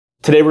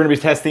Today we're going to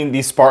be testing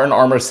the Spartan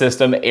Armor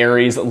System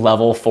Ares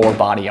Level 4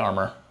 body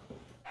armor.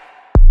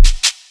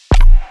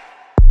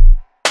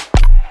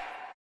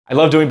 I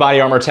love doing body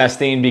armor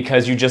testing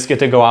because you just get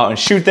to go out and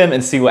shoot them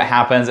and see what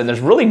happens, and there's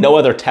really no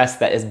other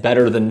test that is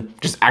better than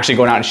just actually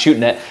going out and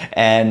shooting it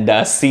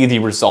and see the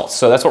results.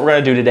 So that's what we're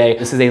gonna do today.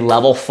 This is a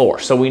level 4.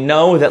 So we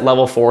know that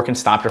level 4 can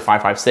stop your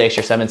 5.56,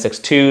 your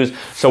 7.62s.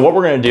 So what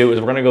we're gonna do is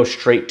we're gonna go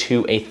straight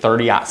to a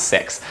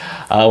 30-06.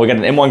 We got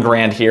an M1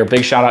 Grand here.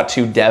 Big shout out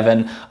to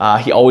Devin.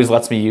 He always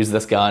lets me use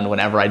this gun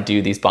whenever I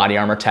do these body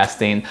armor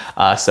testing.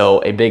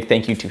 So a big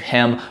thank you to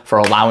him for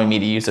allowing me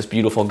to use this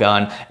beautiful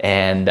gun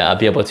and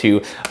be able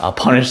to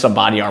punish some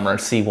body armor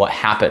and see what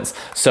happens.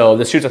 So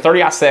this shoots a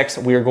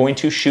 30-06. We are going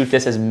to shoot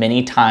this as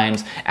many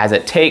times as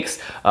it takes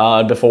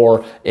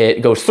before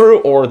it goes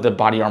through, or the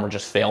body armor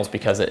just fails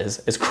because it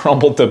is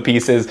crumbled to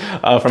pieces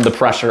from the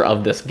pressure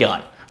of this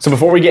gun. So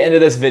before we get into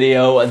this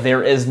video,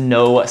 there is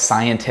no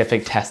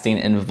scientific testing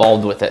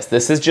involved with this.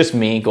 This is just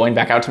me going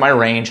back out to my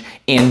range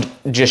and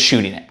just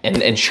shooting it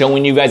and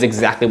showing you guys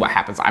exactly what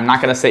happens. I'm not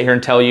gonna sit here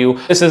and tell you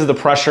this is the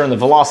pressure and the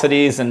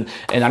velocities, and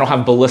I don't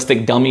have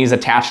ballistic dummies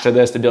attached to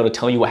this to be able to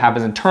tell you what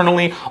happens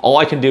internally. All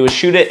I can do is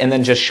shoot it and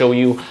then just show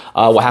you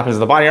what happens to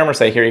the body armor,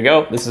 say, here you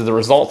go, this is the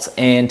results,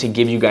 and to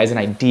give you guys an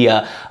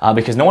idea,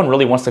 because no one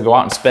really wants to go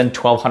out and spend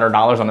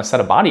 $1,200 on a set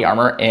of body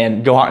armor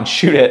and go out and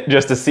shoot it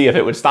just to see if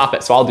it would stop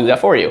it. So I'll do that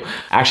for you.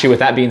 Actually, with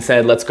that being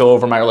said, let's go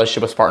over my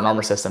relationship with Spartan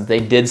Armor System. They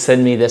did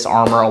send me this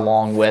armor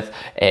along with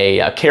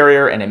a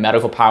carrier and a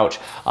medical pouch,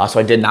 so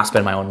I did not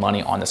spend my own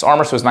money on this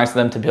armor, so it's nice of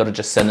them to be able to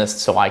just send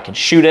this so I can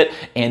shoot it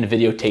and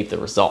videotape the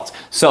results.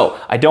 So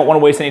I don't want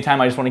to waste any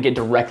time. I just want to get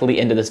directly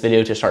into this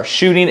video to start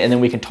shooting, and then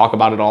we can talk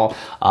about it all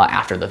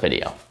after the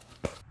video.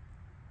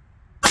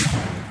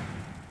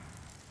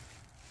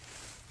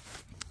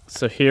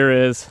 So here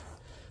is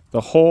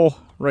the hole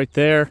right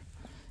there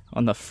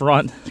on the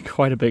front.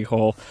 Quite a big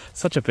hole,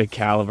 such a big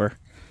caliber.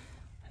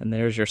 And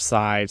there's your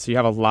side. So you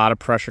have a lot of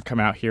pressure come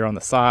out here on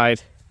the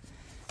side.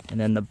 And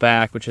then the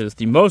back, which is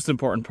the most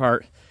important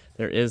part,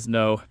 there is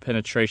no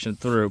penetration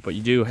through, but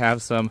you do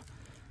have some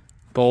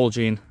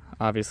bulging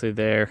obviously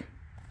there.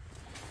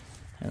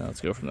 And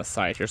let's go from the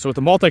side here. So with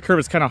the multi-curve,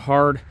 it's kind of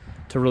hard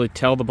to really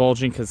tell the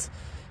bulging because,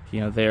 you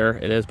know, there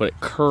it is, but it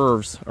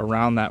curves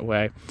around that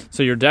way.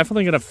 So you're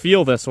definitely going to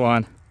feel this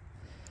one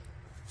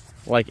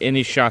like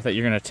any shot that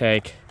you're going to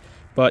take,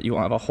 but you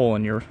won't have a hole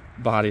in your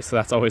body, so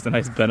that's always a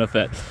nice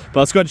benefit. But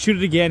let's go ahead and shoot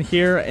it again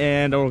here,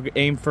 and we'll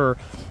aim for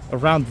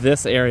around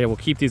this area. We'll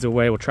keep these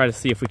away. We'll try to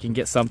see if we can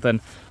get something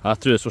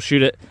through this. We'll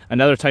shoot it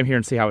another time here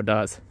and see how it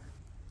does.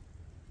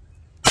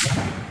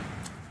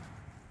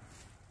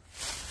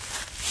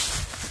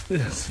 You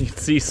can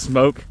see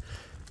smoke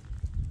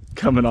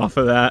coming off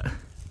of that.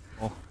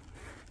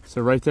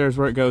 So right there is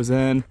where it goes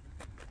in.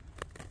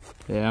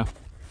 Yeah.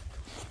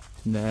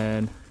 And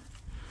then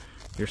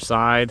your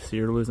side, so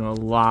you're losing a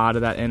lot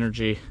of that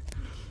energy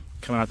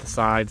coming out the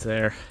sides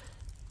there.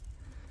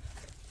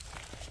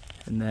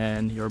 And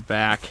then your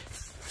back.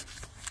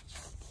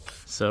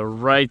 So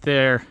right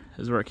there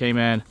is where it came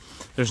in.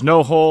 There's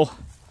no hole,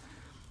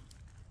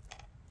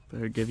 but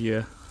it'll give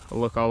you a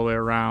look all the way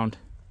around.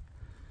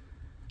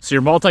 So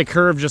your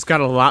multi-curve just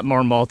got a lot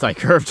more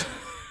multi-curved.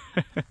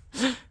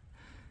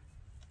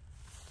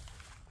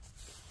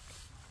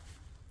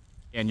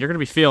 And you're gonna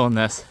be feeling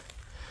this.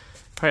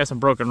 Probably have some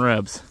broken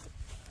ribs.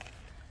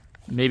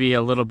 Maybe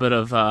a little bit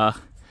of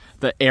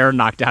the air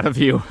knocked out of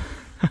you.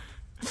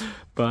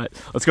 But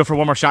let's go for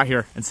one more shot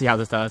here and see how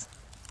this does.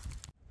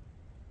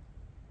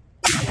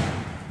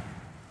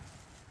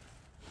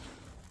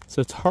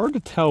 So it's hard to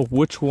tell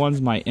which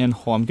one's my in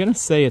hole. I'm gonna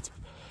say it's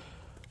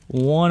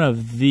one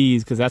of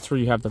these because that's where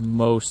you have the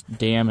most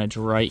damage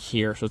right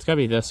here. So it's gotta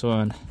be this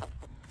one,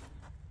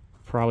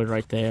 probably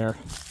right there.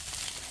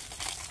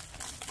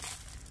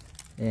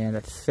 And I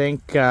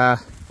think that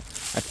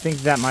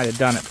might have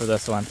done it for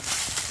this one,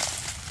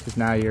 because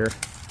now you're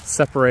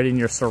separating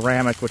your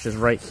ceramic, which is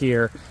right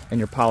here, and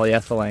your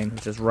polyethylene,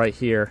 which is right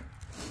here.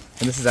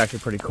 And this is actually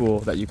pretty cool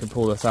that you can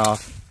pull this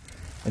off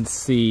and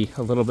see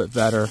a little bit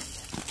better.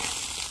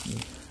 Let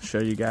me show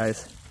you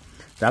guys.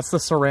 That's the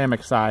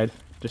ceramic side,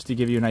 just to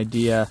give you an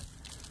idea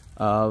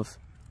of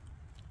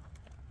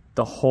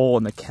the hole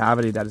and the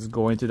cavity that is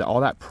going through all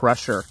that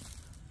pressure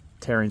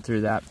tearing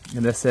through that.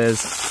 And this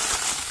is,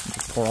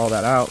 just pour all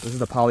that out. This is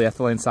the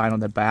polyethylene side on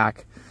the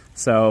back.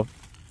 So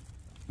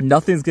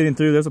nothing's getting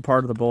through. There's a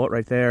part of the bullet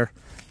right there.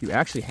 You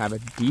actually have a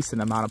decent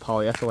amount of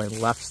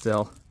polyethylene left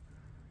still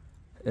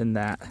in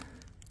that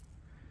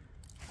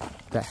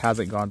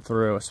hasn't gone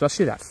through,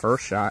 especially that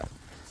first shot.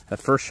 That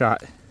first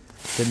shot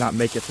did not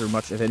make it through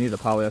much of any of the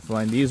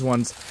polyethylene. These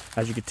ones,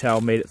 as you could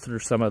tell, made it through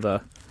some of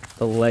the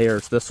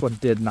layers. This one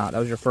did not. That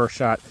was your first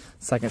shot,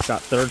 second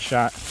shot, third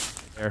shot.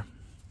 There.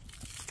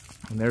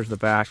 And there's the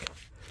back.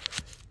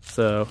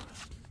 So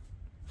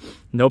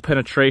no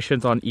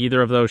penetrations on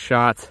either of those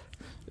shots.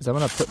 So I'm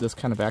gonna put this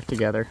kind of back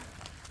together.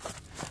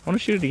 I wanna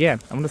shoot it again.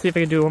 I'm gonna see if I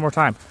can do it one more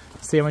time.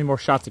 See how many more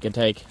shots it can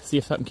take. See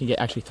if something can get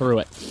actually through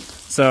it.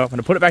 So I'm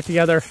gonna put it back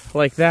together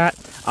like that.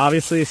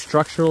 Obviously,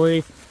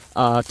 structurally,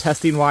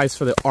 Testing wise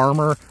for the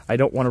armor, I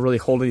don't want to really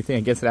hold anything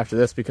against it after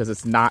this because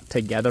it's not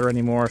together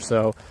anymore.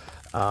 So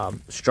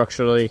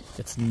structurally,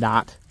 it's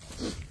not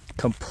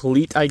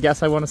complete, I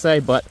guess I want to say,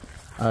 but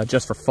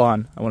just for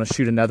fun, I want to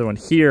shoot another one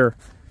here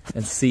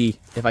and see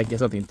if I can get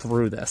something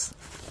through this.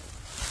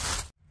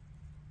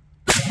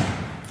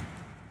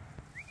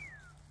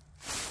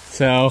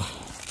 So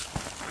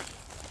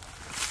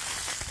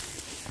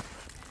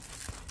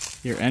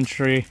your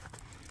entry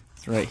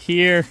is right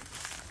here.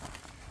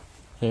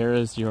 There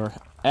is your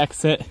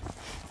exit.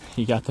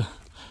 You got the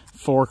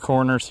 4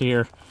 corners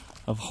here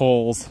of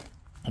holes,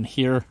 and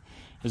here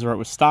is where it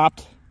was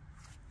stopped.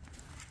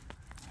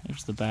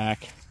 Here's the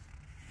back.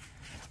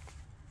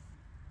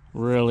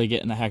 Really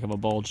getting a heck of a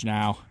bulge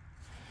now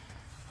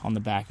on the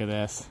back of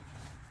this.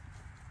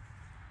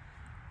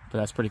 But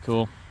that's pretty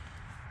cool.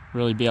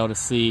 Really be able to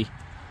see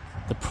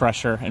the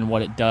pressure and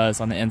what it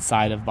does on the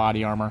inside of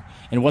body armor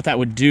and what that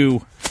would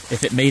do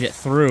if it made it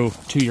through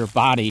to your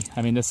body.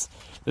 I mean, this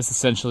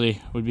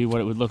essentially would be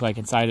what it would look like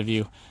inside of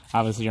you.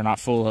 Obviously, you're not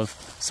full of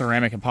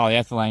ceramic and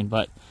polyethylene,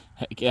 but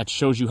it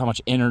shows you how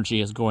much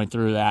energy is going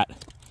through that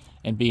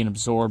and being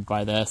absorbed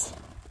by this.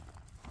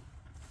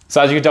 So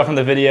as you can tell from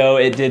the video,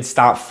 it did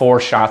stop 4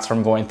 shots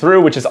from going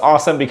through, which is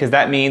awesome because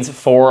that means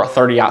 4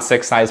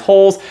 30-06 size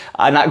holes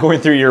not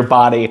going through your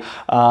body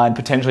and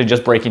potentially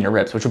just breaking your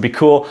ribs, which would be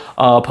cool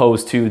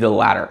opposed to the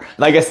latter.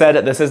 Like I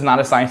said, this is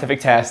not a scientific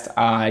test.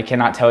 I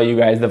cannot tell you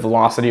guys the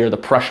velocity or the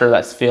pressure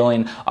that's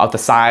feeling out the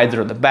sides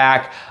or the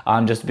back,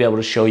 just to be able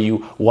to show you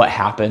what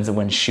happens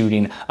when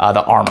shooting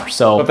the armor.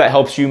 So if that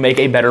helps you make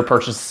a better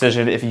purchase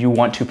decision, if you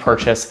want to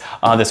purchase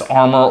this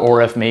armor,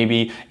 or if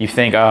maybe you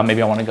think,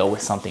 maybe I want to go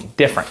with something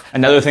different.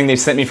 Another thing they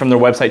sent me from their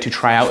website to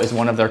try out is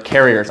one of their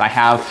carriers. I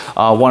have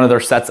one of their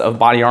sets of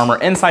body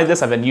armor inside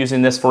this. I've been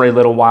using this for a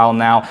little while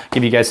now.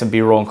 Give you guys some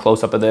B-roll and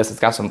close-up of this. It's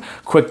got some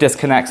quick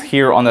disconnects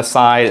here on the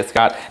side. It's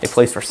got a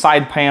place for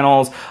side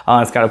panels.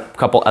 It's got a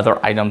couple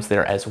other items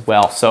there as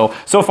well. So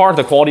far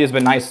the quality has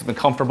been nice. It's been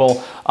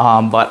comfortable,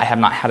 but I have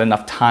not had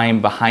enough time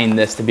behind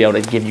this to be able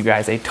to give you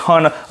guys a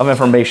ton of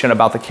information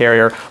about the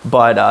carrier,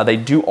 but they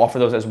do offer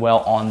those as well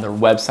on their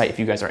website if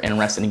you guys are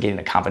interested in getting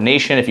a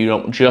combination. If you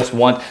don't just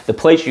want the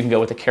plates, you can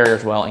go with the carrier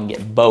as well and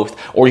get both,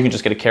 or you can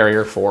just get a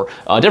carrier for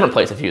different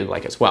plates if you'd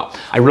like as well.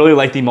 I really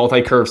like the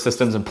multi-curve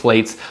systems and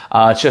plates.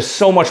 It's just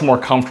so much more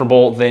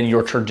comfortable than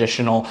your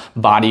traditional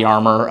body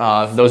armor.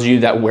 Those of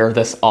you that wear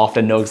this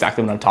often know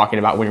exactly what I'm talking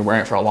about. When you're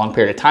wearing it for a long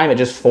period of time, it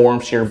just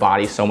forms to your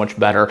body so much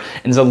better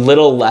and is a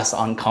little less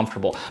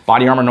uncomfortable.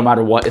 Body armor, no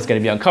matter what, is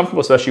going to be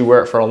uncomfortable, especially if you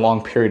wear it for a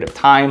long period of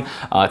time.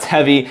 It's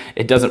heavy.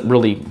 It doesn't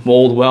really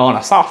mold well, and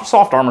a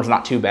soft armor is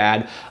not too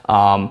bad.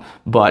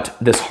 But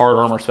this hard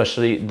armor,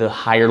 especially the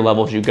higher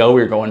levels you go,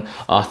 you're going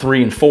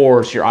 3 and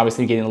 4s, you're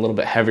obviously getting a little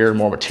bit heavier,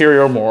 more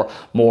material,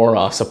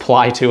 more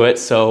supply to it,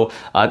 so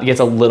it gets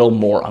a little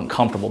more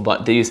uncomfortable.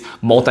 But these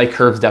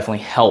multi-curves definitely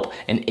help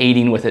in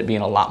aiding with it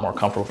being a lot more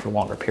comfortable for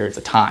longer periods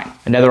of time.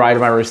 Another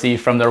item I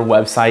received from their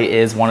website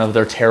is one of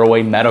their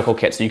tear-away medical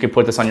kits. So you could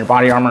put this on your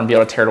body armor and be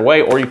able to tear it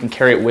away, or you can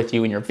carry it with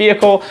you in your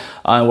vehicle,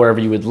 wherever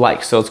you would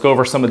like. So let's go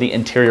over some of the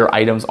interior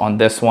items on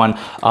this one.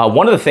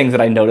 One of the things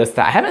that I noticed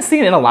that I haven't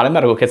seen in a lot of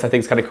medical kits, I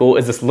think is kind of cool,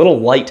 is this little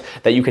light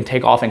that you can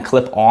take off and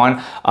clip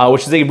on,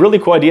 which is a really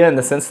cool idea in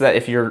the sense that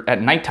if you're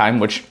at nighttime,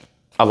 which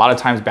a lot of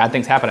times bad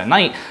things happen at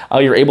night,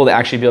 you're able to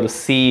actually be able to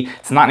see.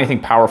 It's not anything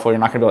powerful. You're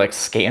not gonna be able to like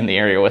scan the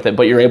area with it,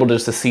 but you're able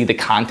just to see the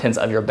contents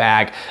of your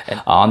bag.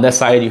 And on this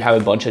side, you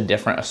have a bunch of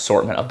different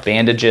assortment of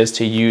bandages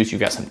to use.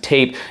 You've got some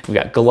tape, you've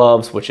got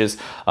gloves, which is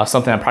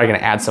something I'm probably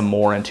gonna add some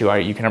more into.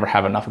 You can never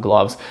have enough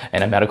gloves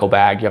in a medical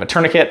bag. You have a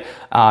tourniquet,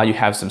 you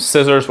have some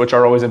scissors, which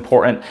are always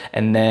important,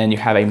 and then you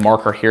have a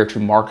marker here to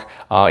mark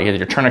either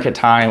your tourniquet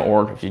time,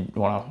 or if you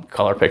wanna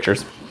color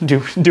pictures, do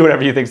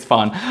whatever you think is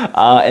fun.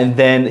 And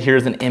then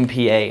here's an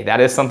MPA.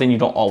 That is something you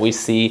don't always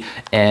see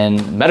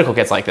in medical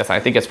kits like this. I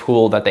think it's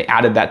cool that they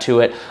added that to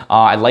it.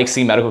 I like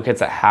seeing medical kits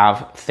that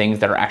have things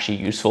that are actually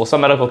useful.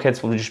 Some medical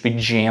kits will just be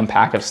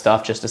jam-packed of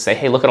stuff just to say,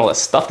 hey, look at all this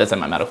stuff that's in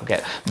my medical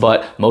kit.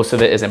 But most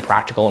of it is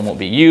impractical and won't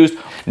be used.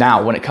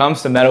 Now, when it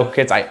comes to medical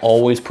kits, I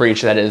always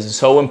preach that it is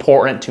so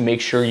important to make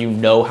sure you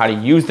know how to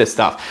use this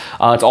stuff.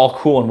 It's all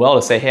cool and well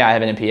to say, hey, I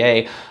have an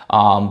MPA,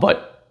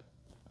 but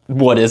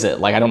what is it?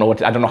 Like, I don't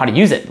know how to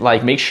use it.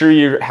 Like, make sure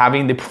you're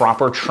having the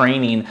proper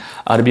training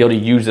to be able to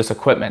use this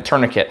equipment.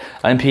 Tourniquet,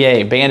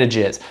 MPA,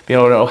 bandages, be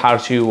able to know how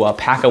to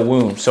pack a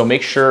wound. So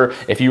make sure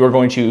if you are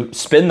going to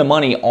spend the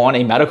money on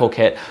a medical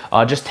kit,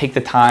 just take the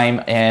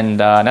time, and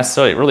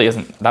necessarily it really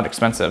isn't that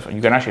expensive.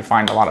 You can actually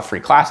find a lot of free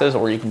classes,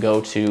 or you can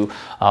go to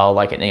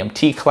like an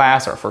AMT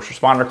class or a first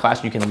responder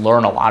class. You can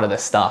learn a lot of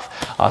this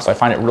stuff. So I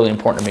find it really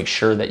important to make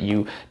sure that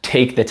you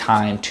take the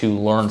time to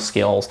learn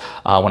skills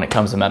when it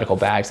comes to medical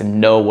bags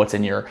and know what what's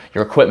in your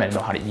equipment and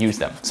know how to use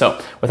them. So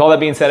with all that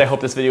being said, I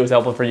hope this video was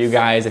helpful for you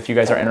guys. If you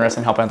guys are interested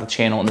in helping out the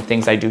channel and the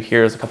things I do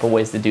here, there's a couple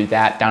ways to do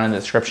that. Down in the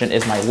description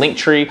is my link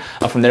tree.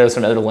 From there, there's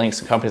some other links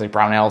to companies like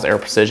Brownells, Air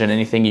Precision,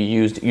 anything you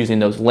used using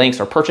those links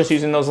or purchase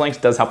using those links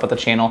does help with the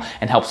channel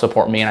and help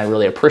support me, and I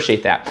really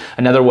appreciate that.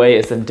 Another way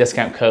is the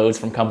discount codes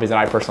from companies that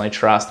I personally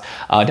trust.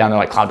 Down there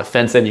like Cloud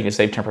Defensive, you can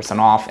save 10%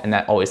 off, and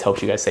that always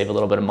helps you guys save a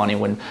little bit of money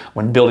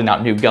when building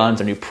out new guns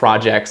or new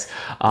projects.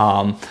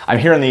 I'm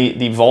here in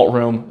the vault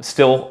room,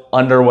 still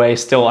underway,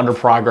 still under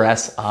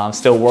progress,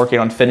 still working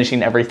on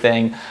finishing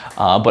everything,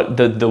 but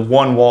the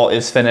one wall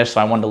is finished,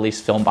 so I wanted to at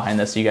least film behind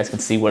this so you guys can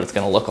see what it's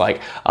going to look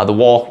like. The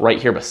wall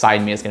right here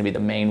beside me is going to be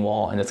the main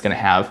wall, and it's going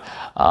to have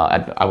I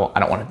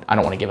don't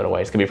want to give it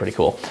away. It's going to be pretty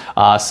cool.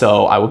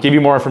 So I will give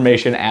you more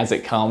information as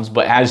it comes,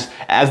 but as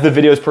the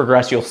videos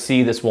progress, you'll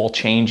see this wall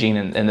changing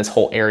and this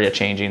whole area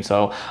changing.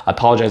 So I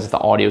apologize if the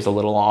audio is a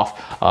little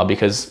off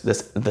because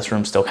this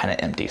room's still kind of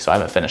empty, so I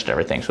haven't finished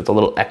everything, so it's a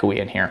little echoey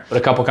in here. But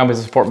a couple companies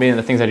that support me and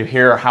the things I do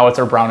here are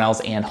Howitzer,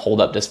 Brownells, and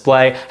Hold Up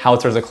Display.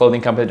 Howitzer is a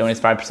clothing company that donates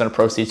 5% of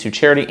proceeds to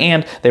charity,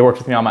 and they worked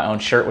with me on my own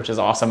shirt, which is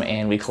awesome,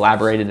 and we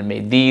collaborated and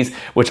made these,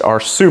 which are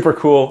super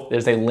cool.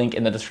 There's a link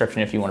in the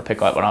description if you want to pick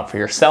that one up for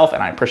yourself,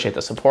 and I appreciate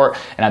the support,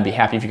 and I'd be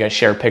happy if you guys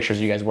share pictures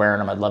of you guys wearing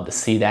them. I'd love to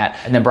see that.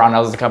 And then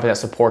Brownells is a company that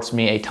supports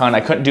me a ton.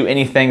 I couldn't do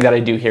anything that I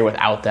do here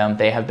without them.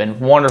 They have been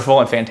wonderful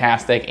and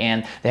fantastic,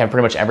 and they have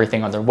pretty much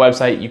everything on their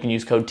website. You can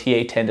use code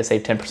TA10 to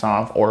save 10%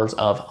 off orders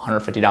of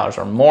 $150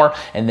 or more.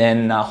 And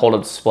then Hold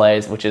Up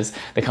Displays, which is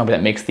the company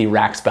that makes the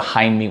racks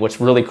behind me.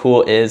 What's really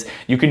cool is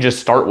you can just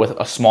start with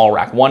a small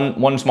rack,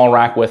 one small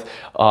rack with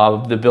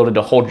the ability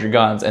to hold your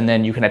guns, and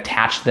then you can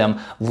attach them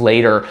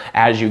later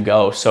as you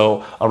go.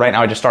 So right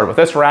now I just started with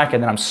this rack,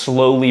 and then I'm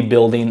slowly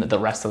building the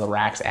rest of the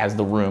racks as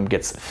the room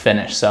gets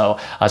finished. So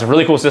it's a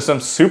really cool system,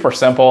 super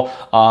simple.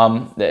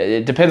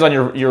 It depends on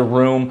your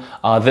room.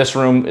 This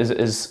room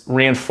is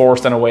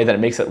reinforced in a way that it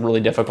makes it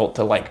really difficult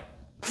to like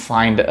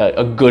find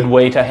a good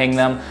way to hang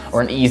them,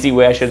 or an easy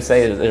way I should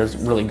say. There's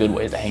really good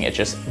ways to hang it, it's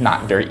just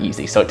not very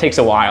easy, so it takes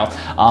a while.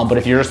 But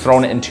if you're just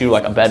throwing it into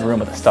like a bedroom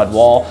with a stud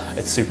wall,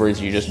 it's super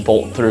easy. You just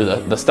bolt through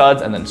the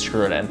studs and then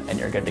screw it in and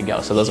you're good to go.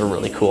 So those are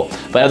really cool.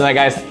 But other than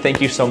that, guys, thank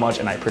you so much,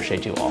 and I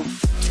appreciate you all.